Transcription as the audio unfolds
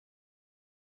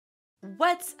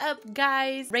What's up,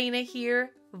 guys? Raina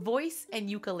here, voice and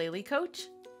ukulele coach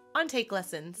on Take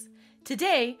Lessons.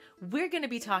 Today, we're going to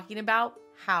be talking about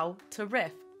how to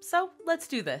riff. So let's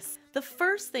do this. The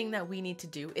first thing that we need to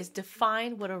do is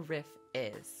define what a riff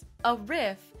is. A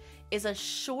riff is a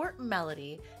short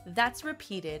melody that's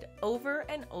repeated over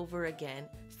and over again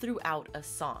throughout a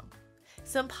song.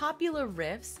 Some popular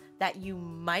riffs that you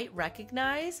might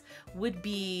recognize would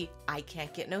be I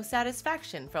Can't Get No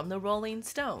Satisfaction from the Rolling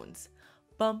Stones.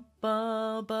 Bum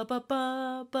ba ba ba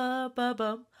ba ba ba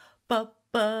bum ba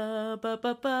ba ba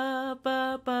ba ba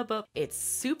ba ba ba. It's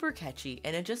super catchy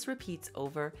and it just repeats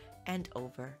over and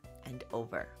over and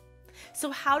over.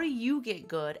 So how do you get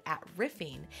good at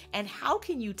riffing, and how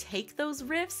can you take those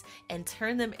riffs and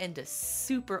turn them into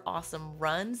super awesome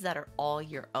runs that are all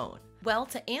your own? Well,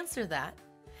 to answer that,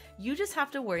 you just have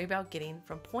to worry about getting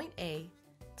from point A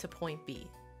to point B.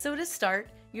 So to start,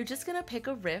 you're just gonna pick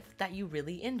a riff that you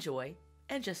really enjoy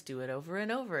and just do it over and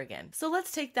over again. So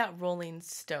let's take that Rolling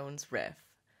Stones riff.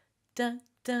 Da,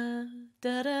 da,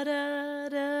 da, da, da,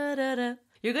 da, da, da.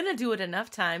 You're gonna do it enough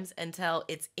times until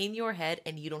it's in your head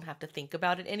and you don't have to think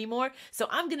about it anymore. So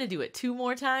I'm gonna do it 2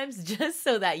 more times just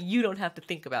so that you don't have to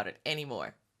think about it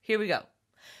anymore. Here we go.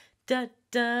 Da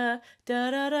da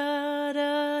da da da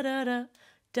da da da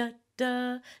da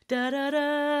da da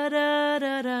da da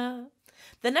da da.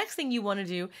 The next thing you want to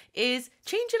do is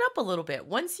change it up a little bit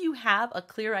once you have a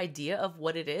clear idea of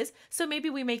what it is. So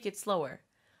maybe we make it slower.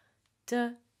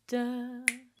 Da da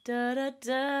da da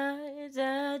da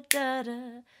da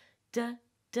da da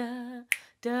da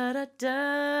da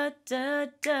da da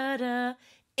da da.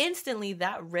 Instantly,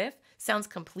 that riff sounds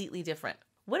completely different.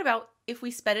 What about if we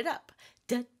sped it up?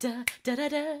 Da da da da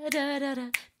da da da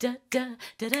da da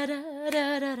da da da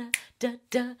da da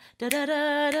da da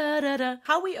da da da.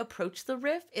 How we approach the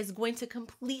riff is going to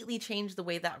completely change the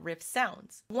way that riff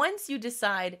sounds. Once you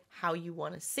decide how you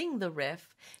want to sing the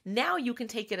riff, now you can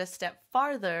take it a step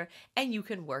farther and you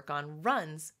can work on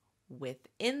runs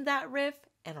within that riff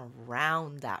and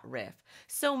around that riff.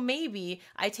 So maybe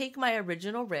I take my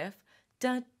original riff,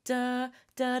 da da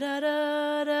da da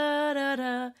da da da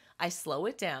da. I slow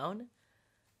it down.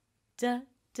 Da,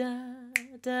 da,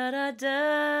 da, da,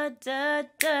 da, da,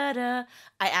 da, da.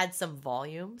 I add some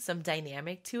volume, some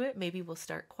dynamic to it. Maybe we'll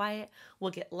start quiet,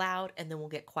 we'll get loud, and then we'll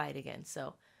get quiet again.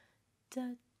 So,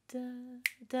 da, da,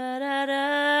 da, da,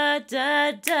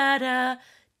 da, da, da, da,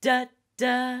 da,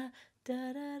 da,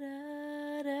 da, da,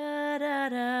 da, da,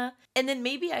 da. And then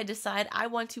maybe I decide I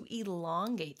want to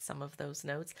elongate some of those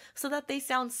notes so that they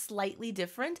sound slightly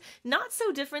different. Not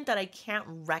so different that I can't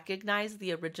recognize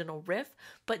the original riff,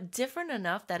 but different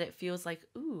enough that it feels like,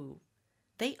 ooh,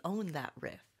 they own that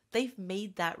riff. They've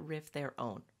made that riff their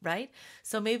own, right?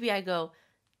 So maybe I go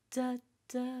da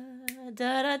da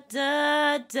da da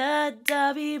da da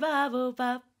da be ba bo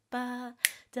ba ba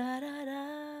da da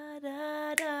da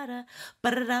da da da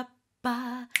ba da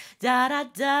ba da da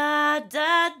da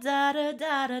da da da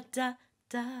da da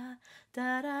da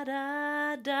da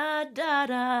da da da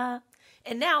da.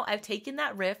 And now I've taken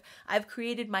that riff, I've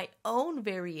created my own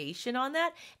variation on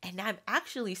that, and now I'm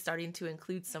actually starting to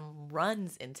include some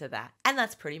runs into that. And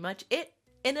that's pretty much it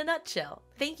in a nutshell.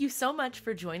 Thank you so much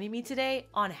for joining me today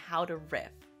on how to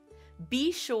riff.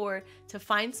 Be sure to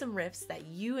find some riffs that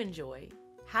you enjoy,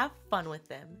 have fun with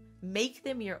them, make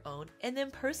them your own, and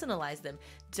then personalize them.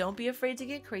 Don't be afraid to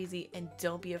get crazy and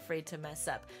don't be afraid to mess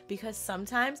up, because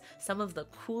sometimes some of the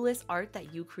coolest art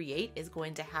that you create is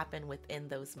going to happen within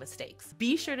those mistakes.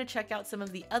 Be sure to check out some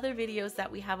of the other videos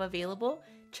that we have available.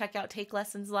 Check out Take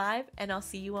Lessons Live, and I'll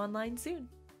see you online soon.